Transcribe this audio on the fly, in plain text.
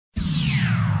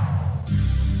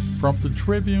From the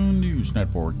Tribune News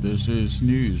Network, this is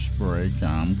Newsbreak.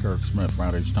 I'm Kirk Smith.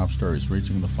 Friday's top stories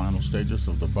reaching the final stages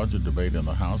of the budget debate in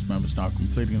the House. Members now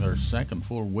completing their second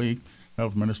full week.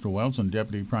 Health Minister Wells and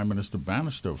Deputy Prime Minister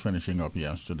Bannister finishing up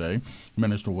yesterday.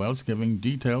 Minister Wells giving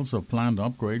details of planned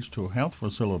upgrades to health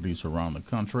facilities around the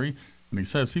country. And he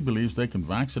says he believes they can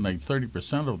vaccinate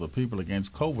 30% of the people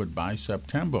against COVID by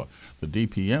September. The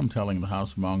DPM telling the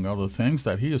House, among other things,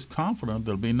 that he is confident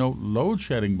there'll be no load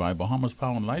shedding by Bahamas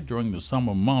Power and Light during the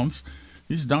summer months.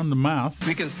 He's done the math.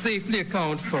 We can safely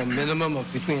account for a minimum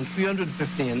of between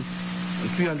 315 and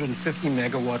 350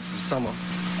 megawatts for summer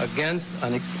against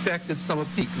an expected summer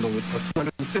peak load of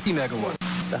 250 megawatts.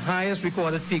 The highest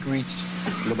recorded peak reached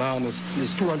in the Bahamas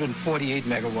is 248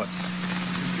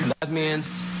 megawatts. And that means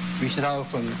we should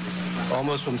have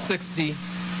almost from 60 to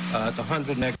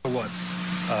 100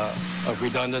 megawatts of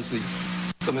redundancy.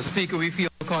 So, Mr. Speaker, we feel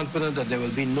confident that there will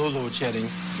be no load shedding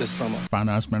this summer.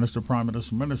 Finance Minister, Prime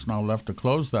Minister, minutes now left to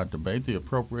close that debate. The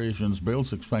appropriations bill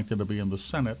is expected to be in the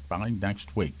Senate by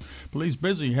next week. Police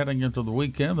busy heading into the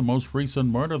weekend. The most recent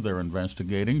murder they're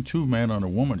investigating. 2 men and a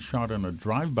woman shot in a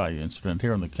drive-by incident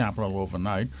here in the capital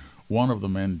overnight. One of the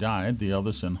men died, the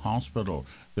other's in hospital.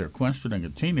 They're questioning a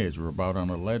teenager about an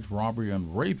alleged robbery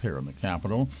and rape here in the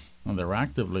capital, and they're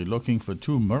actively looking for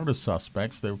 2 murder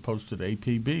suspects they've posted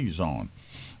APBs on.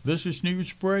 This is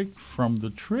Newsbreak from the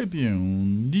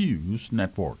Tribune News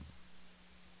Network.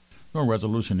 No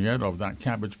resolution yet of that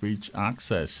Cabbage Beach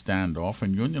access standoff,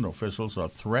 and union officials are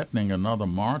threatening another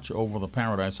march over the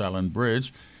Paradise Island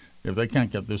Bridge if they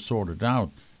can't get this sorted out.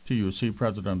 TUC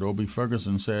President Obie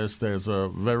Ferguson says there's a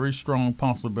very strong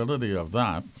possibility of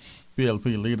that.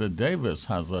 PLP leader Davis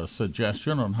has a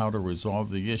suggestion on how to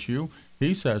resolve the issue.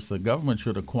 He says the government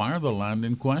should acquire the land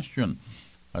in question.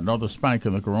 Another spike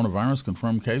in the coronavirus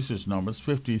confirmed cases numbers,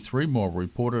 53 more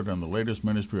reported in the latest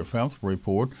Ministry of Health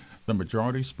report. The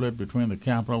majority split between the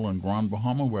capital and Grand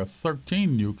Bahama, where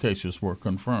 13 new cases were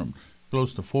confirmed.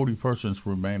 Close to 40 persons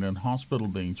remain in hospital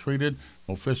being treated.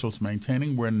 Officials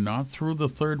maintaining we're not through the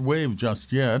third wave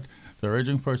just yet. They're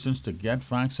urging persons to get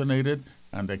vaccinated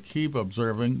and to keep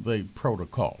observing the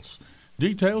protocols.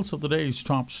 Details of the day's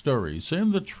top stories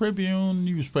in the Tribune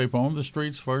newspaper on the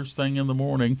streets first thing in the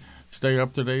morning. Stay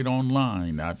up to date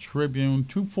online at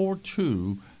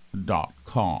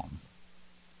Tribune242.com.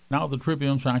 Now the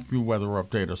Tribune's AccuWeather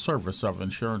update, a service of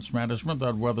insurance management.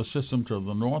 That weather system to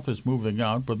the north is moving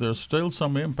out, but there's still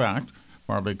some impact.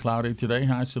 Partly cloudy today,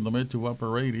 highs in the mid to upper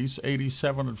 80s,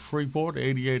 87 at Freeport,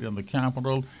 88 in the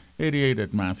capital, 88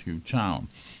 at Matthew Town.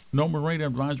 No marine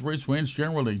advisories, winds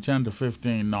generally 10 to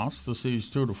 15 knots, the seas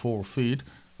 2 to 4 feet.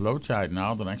 Low tide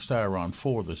now, the next tide around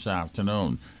 4 this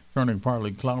afternoon. Turning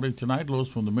partly cloudy tonight, lows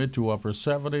from the mid to upper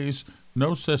 70s.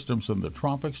 No systems in the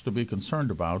tropics to be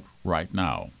concerned about right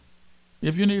now.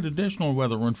 If you need additional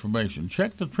weather information,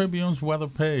 check the Tribune's weather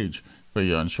page. For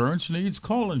your insurance needs,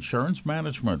 call Insurance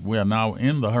Management. We are now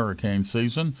in the hurricane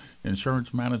season.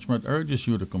 Insurance Management urges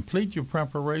you to complete your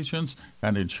preparations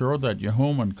and ensure that your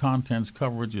home and contents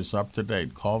coverage is up to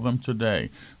date. Call them today.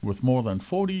 With more than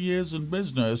 40 years in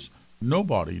business,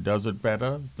 nobody does it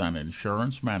better than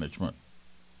Insurance Management.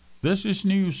 This is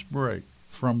Newsbreak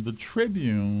from the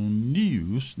Tribune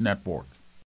News Network.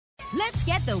 Let's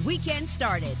get the weekend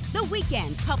started. The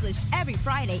Weekend, published every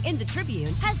Friday in the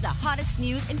Tribune, has the hottest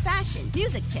news in fashion,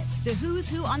 music tips, the who's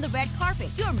who on the red carpet,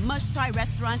 your must-try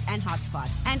restaurants and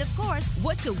hotspots, and of course,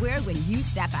 what to wear when you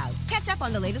step out. Catch up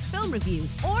on the latest film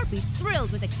reviews or be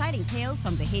thrilled with exciting tales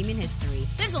from Bahamian history.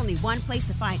 There's only one place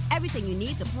to find everything you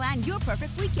need to plan your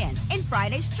perfect weekend, in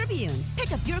Friday's Tribune.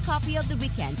 Pick up your copy of The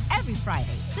Weekend every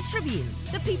Friday. The Tribune,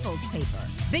 the people's paper,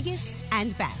 biggest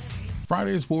and best.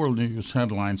 Friday's world news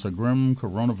headlines: a grim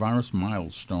coronavirus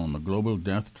milestone. The global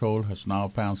death toll has now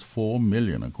passed 4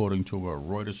 million, according to a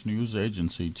Reuters news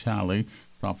agency tally.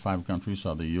 Top 5 countries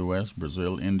are the U.S.,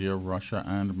 Brazil, India, Russia,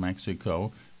 and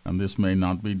Mexico. And this may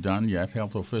not be done yet.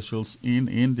 Health officials in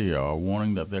India are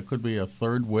warning that there could be a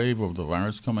third wave of the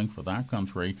virus coming for that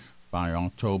country by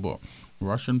October.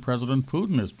 Russian President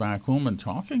Putin is back home and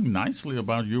talking nicely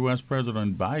about U.S.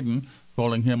 President Biden,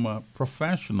 calling him a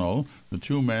professional. The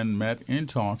 2 men met in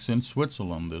talks in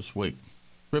Switzerland this week.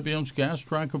 Tribune's gas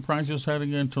tracker prices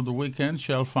heading into the weekend: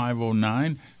 Shell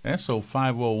 $5.09, Esso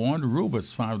 $5.01,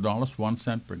 Rubis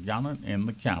 $5.01 per gallon in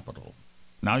the capital.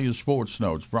 Now your sports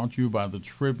notes, brought to you by the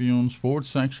Tribune Sports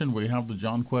section. We have the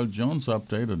Jonquel Jones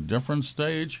update, a different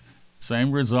stage.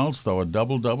 Same results, though, a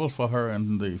double-double for her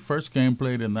in the first game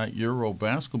played in that Euro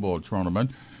basketball tournament.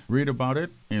 Read about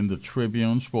it in the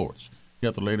Tribune Sports.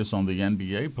 Get the latest on the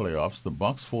NBA playoffs. The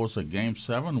Bucks force a Game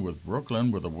 7 with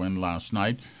Brooklyn with a win last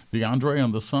night. DeAndre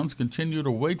and the Suns continue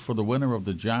to wait for the winner of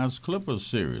the Jazz-Clippers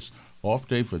series. Off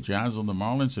day for Jazz and the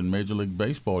Marlins in Major League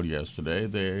Baseball yesterday.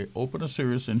 They open a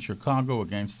series in Chicago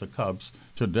against the Cubs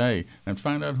today and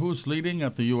find out who's leading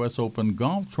at the U.S. Open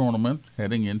Golf Tournament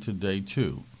heading into day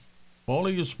 2. All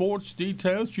of your sports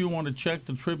details, you want to check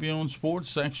the Tribune Sports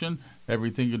section.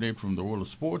 Everything you need from the world of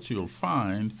sports you'll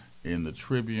find in the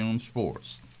Tribune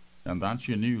Sports. And that's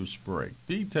your news break.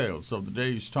 Details of the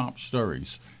day's top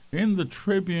stories in the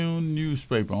Tribune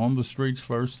newspaper on the streets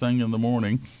first thing in the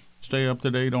morning. Stay up to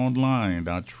date online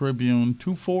at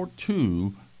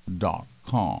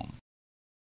Tribune242.com.